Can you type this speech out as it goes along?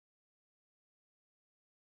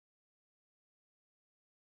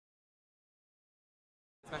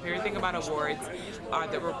My favorite thing about awards are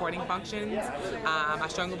the reporting functions. I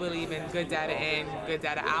strongly believe in good data in, good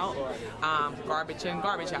data out, garbage in,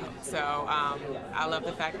 garbage out. So I love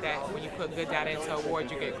the fact that when you put good data into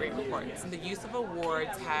awards, you get great reports. The use of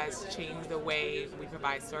awards has changed the way we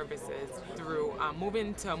provide services through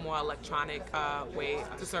moving to a more electronic way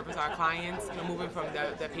to service our clients, moving from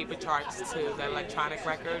the paper charts to the electronic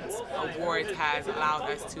records. Awards has allowed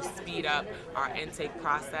us to speed up our intake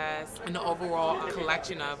process and the overall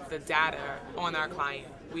collection of the data on our client.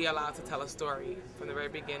 We allow to tell a story from the very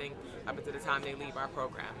beginning up until the time they leave our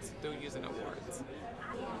programs through using awards.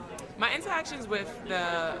 My interactions with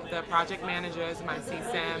the project managers, my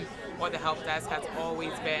CSAM, or the help desk has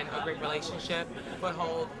always been a great relationship.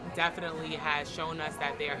 Foothold definitely has shown us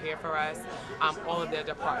that they are here for us. All of their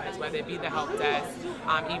departments, whether it be the help desk,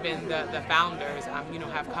 even the founders,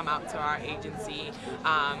 have come out to our agency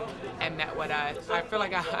and met with us. I feel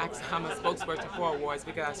like I'm a spokesperson for awards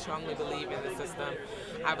because I strongly believe in the system.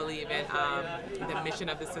 I believe in the mission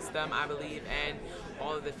of the system. I believe in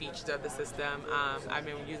all of the features of the system. I've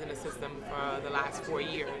been using the system for the last 4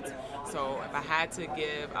 years. So if I had to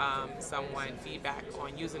give someone feedback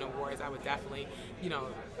on using awards, I would definitely,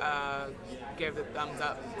 give the thumbs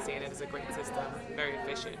up, saying that it's a great system, very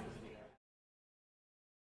efficient.